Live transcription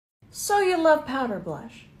So you love powder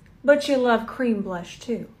blush, but you love cream blush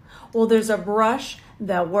too. Well, there's a brush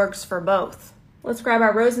that works for both. Let's grab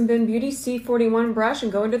our Rose & Boone Beauty C41 brush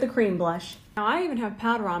and go into the cream blush. Now I even have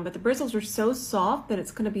powder on, but the bristles are so soft that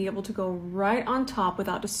it's gonna be able to go right on top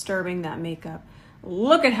without disturbing that makeup.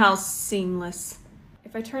 Look at how seamless.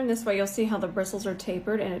 If I turn this way, you'll see how the bristles are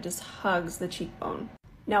tapered and it just hugs the cheekbone.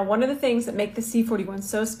 Now, one of the things that make the C41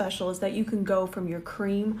 so special is that you can go from your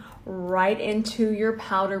cream right into your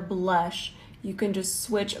powder blush. You can just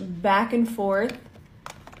switch back and forth,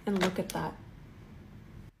 and look at that.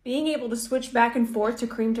 Being able to switch back and forth to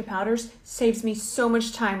cream to powders saves me so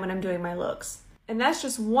much time when I'm doing my looks. And that's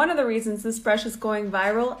just one of the reasons this brush is going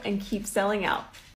viral and keeps selling out.